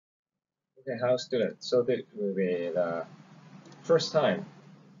Okay, hello students. So this will be the first time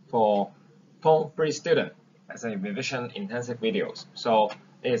for Form 3 student as a revision intensive videos. So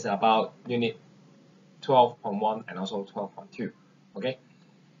it is about unit 12.1 and also 12.2. Okay,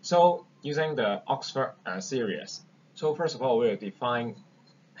 so using the Oxford series. So first of all, we will define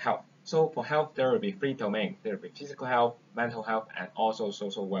health. So for health, there will be three domains. There will be physical health, mental health, and also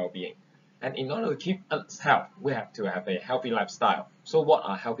social well-being. And in order to keep us health, we have to have a healthy lifestyle. So what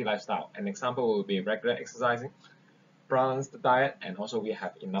are healthy lifestyle? An example will be regular exercising, balanced diet, and also we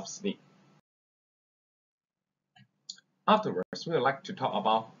have enough sleep. Afterwards, we would like to talk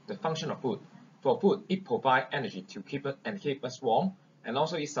about the function of food. For food, it provides energy to keep us warm, and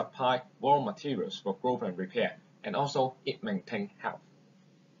also it supplies raw materials for growth and repair, and also it maintains health.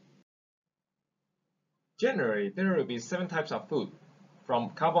 Generally, there will be 7 types of food,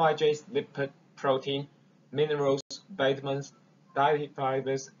 from carbohydrates, lipid, protein, minerals, vitamins, dietary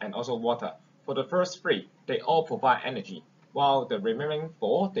fibers, and also water. For the first 3, they all provide energy, while the remaining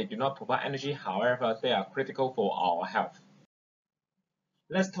 4, they do not provide energy, however, they are critical for our health.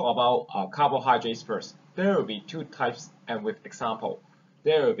 Let's talk about carbohydrates first. There will be 2 types, and with example,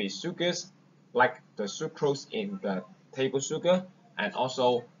 there will be sugars, like the sucrose in the table sugar, and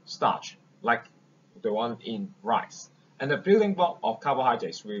also starch, like the one in rice. And the building block of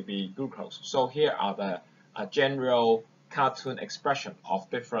carbohydrates will be glucose. So here are the general cartoon expression of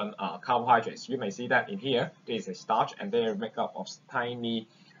different carbohydrates. You may see that in here, there is a starch and they are made up of tiny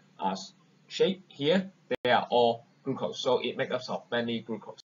shape. Here, they are all glucose. So it makes up of many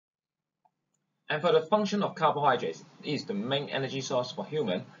glucose. And for the function of carbohydrates, it is the main energy source for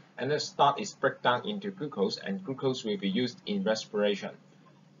human, and the starch is break down into glucose, and glucose will be used in respiration.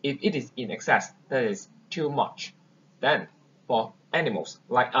 If it is in excess, that is too much, then for animals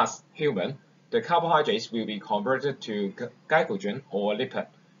like us, human, the carbohydrates will be converted to glycogen or lipid,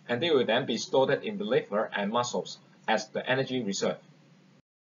 and they will then be stored in the liver and muscles as the energy reserve.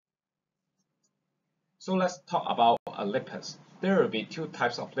 So let's talk about lipids. There will be 2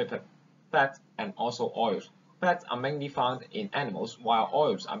 types of lipid, fat and also oils. Fats are mainly found in animals, while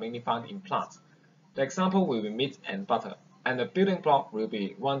oils are mainly found in plants. The example will be meat and butter, and the building block will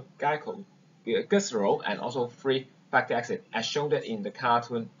be 1 glycerol and also 3 fatty acid, as shown in the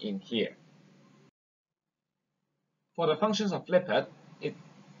cartoon in here. For the functions of lipid, it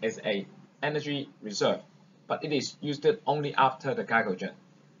is a energy reserve, but it is used only after the glycogen,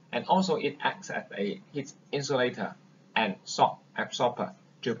 and also it acts as a heat insulator and shock absorber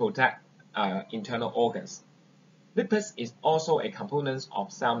to protect internal organs. Lipids is also a component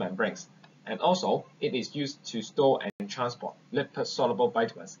of cell membranes, and also it is used to store and transport lipid-soluble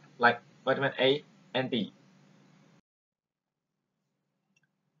vitamins like vitamin A and D.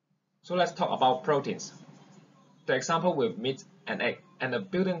 So let's talk about proteins. The example with meat and egg, and the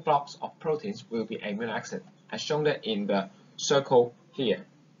building blocks of proteins will be amino acid, as shown in the circle here.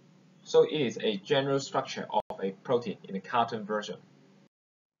 So it is a general structure of a protein in the cartoon version.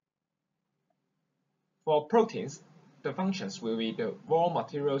 For proteins, the functions will be the raw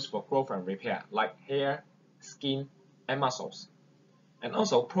materials for growth and repair, like hair, skin, and muscles. And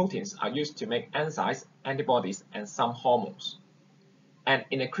also, proteins are used to make enzymes, antibodies, and some hormones. And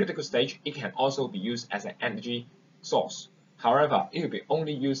in a critical stage, it can also be used as an energy source. However, it will be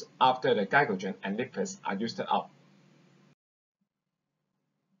only used after the glycogen and lipids are used up.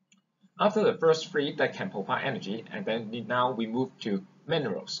 After the first 3 that can provide energy, and then now we move to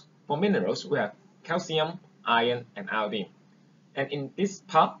minerals. For minerals, we have calcium, iron, and iodine. And in this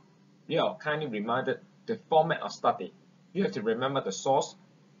part, you are kindly reminded the format of study. You have to remember the source,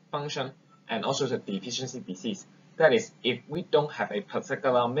 function, and also the deficiency disease. That is, if we don't have a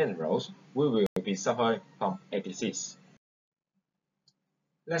particular minerals, we will be suffering from a disease.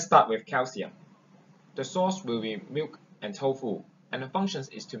 Let's start with calcium. The source will be milk and tofu, and the function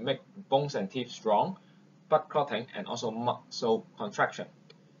is to make bones and teeth strong, blood clotting, and also muscle contraction.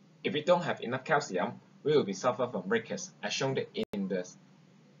 If we don't have enough calcium, we will be suffer from rickets, as shown in the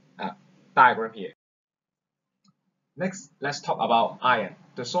diagram here. Next, let's talk about iron.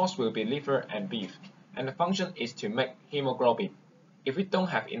 The source will be liver and beef, and the function is to make hemoglobin. If we don't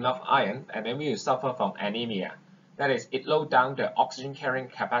have enough iron, and then we will suffer from anemia. That is, it lows down the oxygen carrying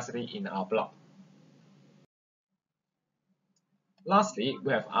capacity in our blood. Lastly,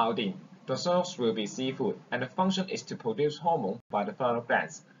 we have iodine. The source will be seafood, and the function is to produce hormone by the thyroid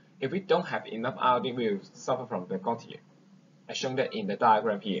glands. If we don't have enough iodine, we will suffer from the gouty, as shown in the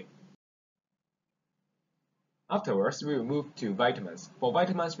diagram here. Afterwards, we will move to vitamins. For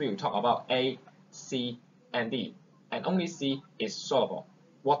vitamins, we will talk about A, C, and D, and only C is soluble,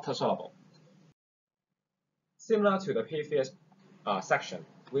 water soluble. Similar to the previous section,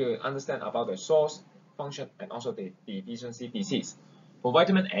 we will understand about the source, function, and also the deficiency disease. For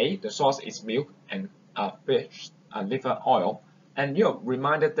vitamin A, the source is milk and fish liver oil, and you're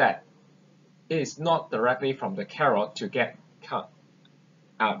reminded that it is not directly from the carrot to get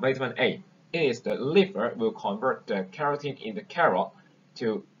vitamin A. It is the liver will convert the carotene in the carrot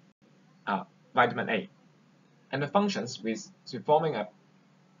to vitamin A. And the functions with to forming a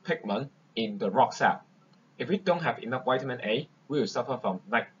pigment in the rock cell. If we don't have enough vitamin A, we will suffer from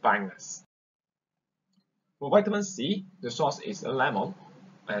night blindness. For vitamin C, the source is a lemon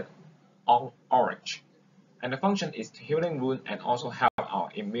and orange. And the function is to healing wound and also help our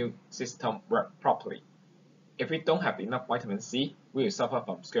immune system work properly. If we don't have enough vitamin C, we will suffer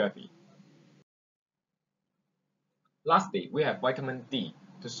from scurvy. Lastly, we have vitamin D.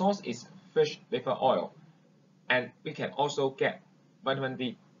 The source is fish liver oil, and we can also get vitamin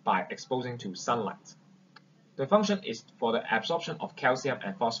D by exposing to sunlight. The function is for the absorption of calcium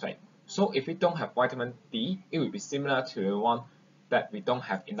and phosphate. So if we don't have vitamin D, it will be similar to the one that we don't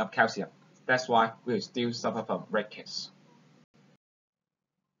have enough calcium. That's why we will still suffer from rickets.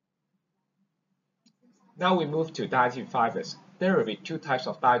 Now we move to dietary fibers. There will be two types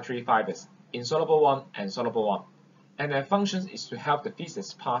of dietary fibers, insoluble one and soluble one. And their function is to help the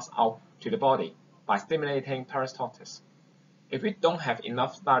feces pass out to the body by stimulating peristalsis. If we don't have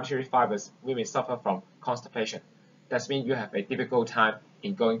enough dietary fibers, we may suffer from constipation. That means you have a difficult time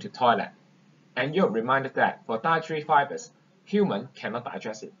in going to toilet. And you're reminded that for dietary fibers, humans cannot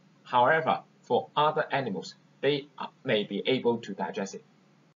digest it. However, for other animals, they may be able to digest it.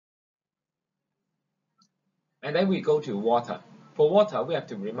 And then we go to water. For water, we have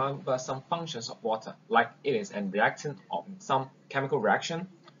to remember some functions of water, like it is a reactant of some chemical reaction,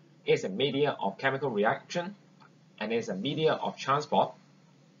 it is a media of chemical reaction, and it is a media of transport,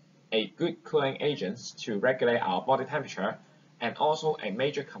 a good cooling agent to regulate our body temperature, and also a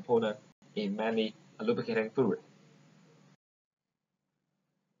major component in many lubricating fluid.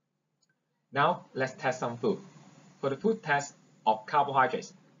 Now let's test some food. For the food test of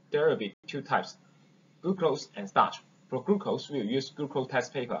carbohydrates, there will be two types, glucose and starch. For glucose, we will use glucose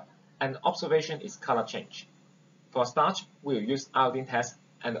test paper, and the observation is color change. For starch, we will use iodine test,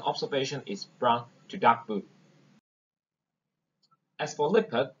 and the observation is brown to dark blue. As for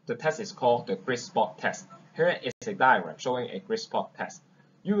lipid, the test is called the gray spot test. Here is a diagram showing a gray spot test.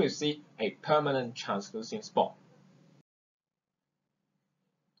 You will see a permanent translucent spot.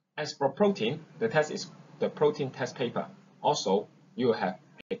 As for protein, the test is the protein test paper. Also, you will have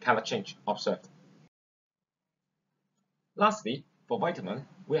a color change observed. Lastly, for vitamin,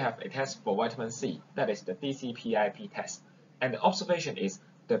 we have a test for vitamin C, that is the DCPIP test. And the observation is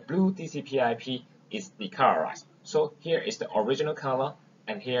the blue DCPIP is decolorized. So here is the original color,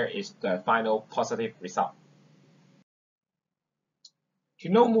 and here is the final positive result. To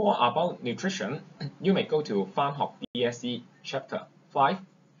know more about nutrition, you may go to返學Dse chapter 5.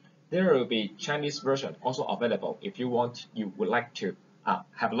 There will be Chinese version also available if you would like to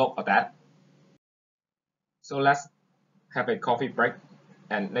have a look at that. So let's have a coffee break,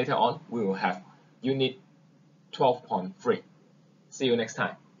 and later on we will have unit 12.3. See you next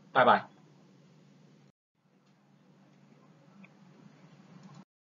time. Bye bye.